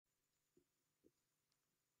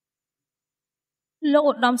លោក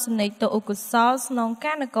ឧត្តមសេនីយ៍តូអ៊ុកុសលស្នង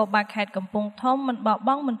ការនគរបាលខេត្តកំពង់ធំមិនបោះប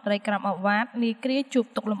ង់មន្ត្រីក្រមអាវ៉ាតនាគ្រាជួប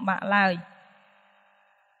ទុក្ខលំបាកឡើយ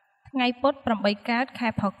ថ្ងៃពុធ8កើតខែ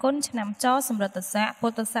ផល្គុនឆ្នាំចសម្រិតស័កពុ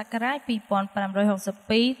ទ្ធសករាជ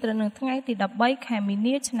2562ត្រូវនឹងថ្ងៃទី13ខែមី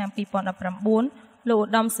នាឆ្នាំ2019លោកឧ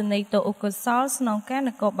ត្តមសេនីយ៍តូអ៊ុកុសលស្នងការន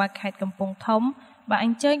គរបាលខេត្តកំពង់ធំបានអ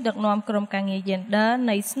ញ្ជើញដឹកនាំក្រុមការងារ Gender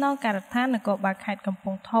នៃស្នងការដ្ឋាននគរបាលខេត្តកំព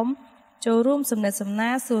ង់ធំចូលរួមសំណេះសំណា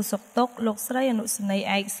លសួរសុខទុក្ខលោកស្រីអនុសេនីយ៍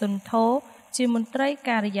ឯកសុនធោជាមន្ត្រី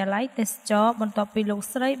ការិយាល័យទេសចរបន្ទាប់ពីលោក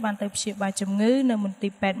ស្រីបានទៅព្យាបាលជំងឺនៅមន្ទី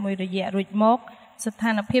រពេទ្យមួយរយៈរួចមកស្ថា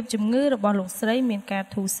នភាពជំងឺរបស់លោកស្រីមានការ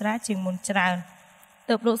ធូរស្រាលជាងមុនច្រើន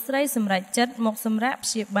ទើបលោកស្រីសម្រេចចិត្តមកសម្រាក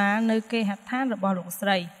ព្យាបាលនៅគេហដ្ឋានរបស់លោកស្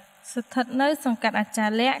រីស្ថិតនៅសង្កាត់អាចា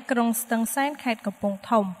រ្យលក្ខក្រុងស្ទឹងសែនខេត្តកំពង់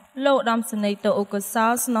ធំលោកឧត្តមសេនីយ៍តូអ៊ុកុស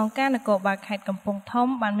លស្នងការនគរបាលខេត្តកំពង់ធំ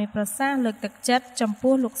បានមានប្រសាសន៍លើកទឹកចិត្តចំ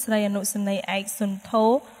ពោះលោកស្រីអនុសេនីយ៍ឯកសុនធោ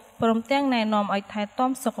ព្រមទាំងណែនាំឲ្យថែ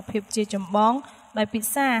ទាំសុខភាពជាចម្បងដោយពិ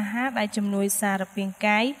សាអាហារដែលជំនួយសារពាង្គ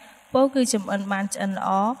កាយពោលគឺចម្អិនបានឆ្អិនល្អ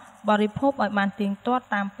បរិភោគឲ្យបានទៀងទាត់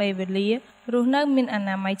តាមពេលវេលារស់នៅមានអ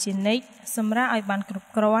នាម័យជានិច្ចសម្រាប់ឲ្យបានគ្រប់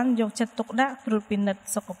គ្រាន់យកចិត្តទុកដាក់ត្រួតពិនិត្យ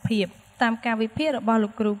សុខភាពតាមការវិភាគរបស់លោ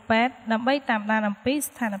កគ្រូពេទ្យដើម្បីតាមដានអំពី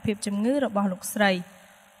ស្ថានភាពជំងឺរបស់លោកស្រី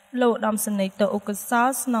លោកឧត្តមសេនីយ៍តូអ៊ុកុសល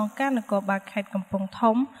ស្នងការនគរបាលខេត្តកំពង់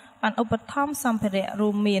ធំបានឧបត្ថម្ភសម្ភារៈរួ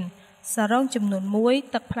មមានសារ៉ុងចំនួន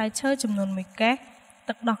1ទឹកផ្លែឈើចំនួន1កេស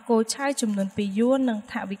ទឹកដោះគោឆៅចំនួន2យួននិង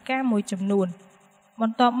ថវិកាមួយចំនួនប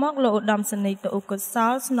ន្ទាប់មកលោកឧត្តមសេនីយ៍តូអ៊ុកុស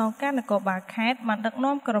លស្នងការនគរបាលខេត្តបានដឹក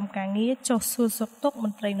នាំក្រុមការងារចុះសួរសុខទុក្ខម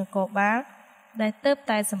ន្ត្រីនគរបាលដែលទៅ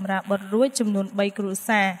តែសម្រាប់បទរួចចំនួន3គ្រួ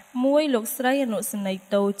សារមួយលោកស្រីអនុសេនីយ៍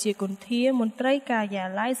តូជាគុន្ធាមន្ត្រីការិយា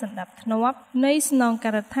ល័យសណ្ដាប់ធ្នាប់នៃស្នងកា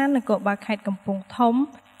រដ្ឋាននគរបាលខេត្តកំពង់ធំ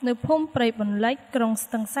នៅភូមិព្រៃបន្លិចក្រុងស្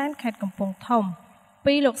ទឹងសែនខេត្តកំពង់ធំ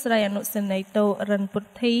ពីរលោកស្រីអនុសេនីយ៍តូរិនពុ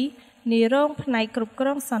ទ្ធីនារងផ្នែកគ្រប់គ្រ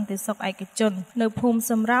ងសន្តិសុខឯកជននៅភូមិ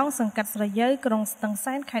សំរោងសង្កាត់ស្រយៅក្រុងស្ទឹង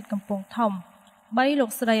សែនខេត្តកំពង់ធំ3លោក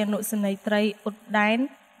ស្រីអនុសេនីយ៍ត្រីអ៊ុតដែន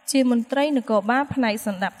ជាមន្ត្រីនគរបាលផ្នែកស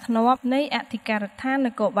ណ្ដាប់ធ្នាប់នៃអធិការដ្ឋានន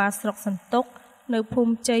គរបាលស្រុកសន្ទុកនៅភូ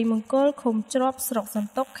មិជ័យមង្គលឃុំជ្រប់ស្រុកស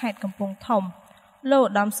ន្ទុកខេត្តកំពង់ធំលោកឧ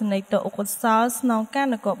ត្តមសេនីយ៍តូអ៊ុកុសលស្នងការ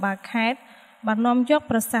នគរបាលខេត្តបាននាំយក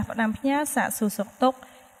ប្រសាសន៍ផ្ដាំផ្ញើសាកសួរសុខទុក្ខ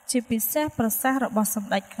ជាពិសេសប្រសាសន៍របស់ស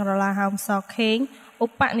ម្ដេចក្រឡាហោមសខេងឧ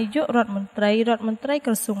បនាយករដ្ឋមន្ត្រី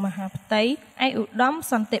ក្រសួងមហាផ្ទៃឯកឧត្តម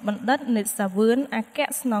សន្តិបណ្ឌិតនិតសាវឿនអគ្គ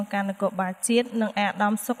ស្នងការនគរបាលជាតិនិងអាដា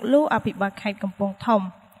មសុកលូអភិបាលខេត្តកំពង់ធំ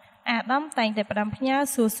អាដាមតែងតែផ្ដាំផ្ញើ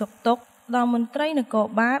សួរសុខទុក្ខដល់មន្ត្រីនគរ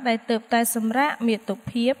បាលដែលទើបតែសម្រាកមាតុ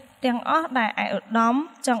ភាពទាំងអស់ដែលឯកឧត្តម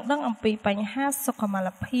ចង់ដឹងអំពីបញ្ហាសុខុមាល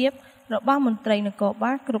ភាពរបស់មន្ត្រីនគរ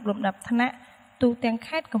បាលគ្រប់លំដាប់ថ្នាក់ទូទាំង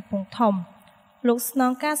ខេត្តកំពង់ធំលោកស្ន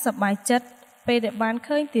ងការសប្បាយចិត្តពេលដែលបាន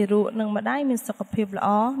ឃើញទារកនិងម្ដាយមានសុខភាពល្អ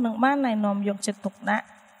និងបានណែនាំយកចិត្តទុកដាក់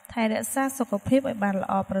ថែរក្សាសុខភាពឲ្យបានល្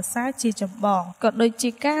អប្រសើរជាចម្បងក៏ដូចជា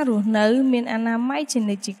ការរស់នៅមានអនាម័យជា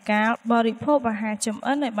និច្ចកាលបរិភោគអាហារចម្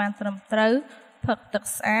អិនឲ្យបានត្រឹមត្រូវផឹកទឹក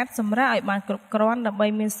ស្អាតសម្រាប់ឲ្យបានគ្រប់គ្រាន់ដើម្បី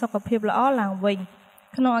មានសុខភាពល្អឡើងវិញ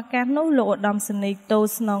ក្នុងឱកាសនោះលោកឧត្តមសេនីយ៍តូ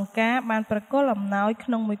ស្នងការបានប្រគល់អំណោយក្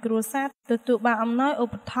នុងមួយគ្រួសារទទួលបានអំណោយឧ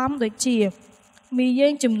បត្ថម្ភដូចជាមីយើ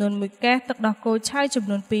ងចំនួន1កេសទឹកដោះគោឆៅចំ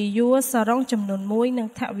នួន2យួរសារ៉ុងចំនួន1និង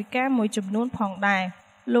ថវិកាមួយចំនួនផងដែរ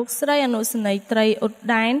លោកស្រីអនុសេនីយ៍ត្រីអ៊ុត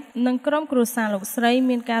ដែននិងក្រុមគ្រួសារលោកស្រី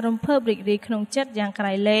មានការរំភើបរីករាយក្នុងចិត្តយ៉ាងក្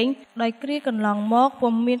រៃលែងដោយគ្រាកន្លងមក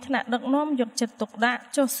ពុំមានថ្នាក់ដឹកនាំយកចិត្តទុកដាក់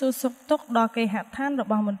ចុះសួរសុខទុក្ខដល់គេហដ្ឋានរ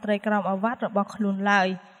បស់មន្ត្រីក្រមអាវ៉ាត់របស់ខ្លួនឡើយ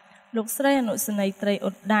លោកស្រីអនុសេនីយ៍ត្រី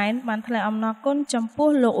អ៊ុតដែនបានថ្លែងអំណរគុណចំពោះ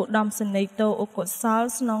លោកឧត្តមសេនីយ៍តូអ៊ុកុសល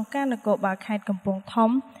ស្នងការនគរបាលខេត្តកំពង់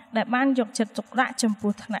ធំដែលបានយកចិត្តទុកដាក់ចំ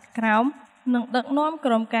ពោះថ្នាក់ក្រោមនិងដឹកនាំ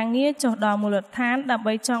ក្រុមការងារចុះដល់មូលដ្ឋានដើម្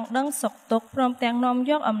បីចង់ដឹងសុខទុក្ខព្រមទាំងនាំ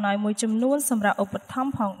យកអំណោយមួយចំនួនសម្រាប់ឧបត្ថម្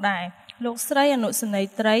ភផងដែរលោកស្រីអនុសេនី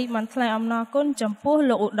យ៍ត្រីបានថ្លែងអំណរគុណចំពោះ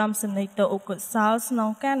លោកឧត្តមសេនីយ៍តូអ៊ុកុសលស្នង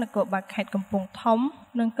ការនគរបាលខេត្តកំពង់ធំ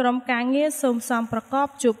និងក្រុមការងារសូមសំប្រកប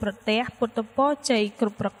ជួបប្រទះពុទ្ធពរជ័យគ្រ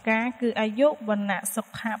ប់ប្រការគឺអាយុវណ្ណៈសុ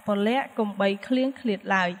ខៈពលៈកុំបីឃ្លៀងឃ្លាត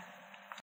ឡើយ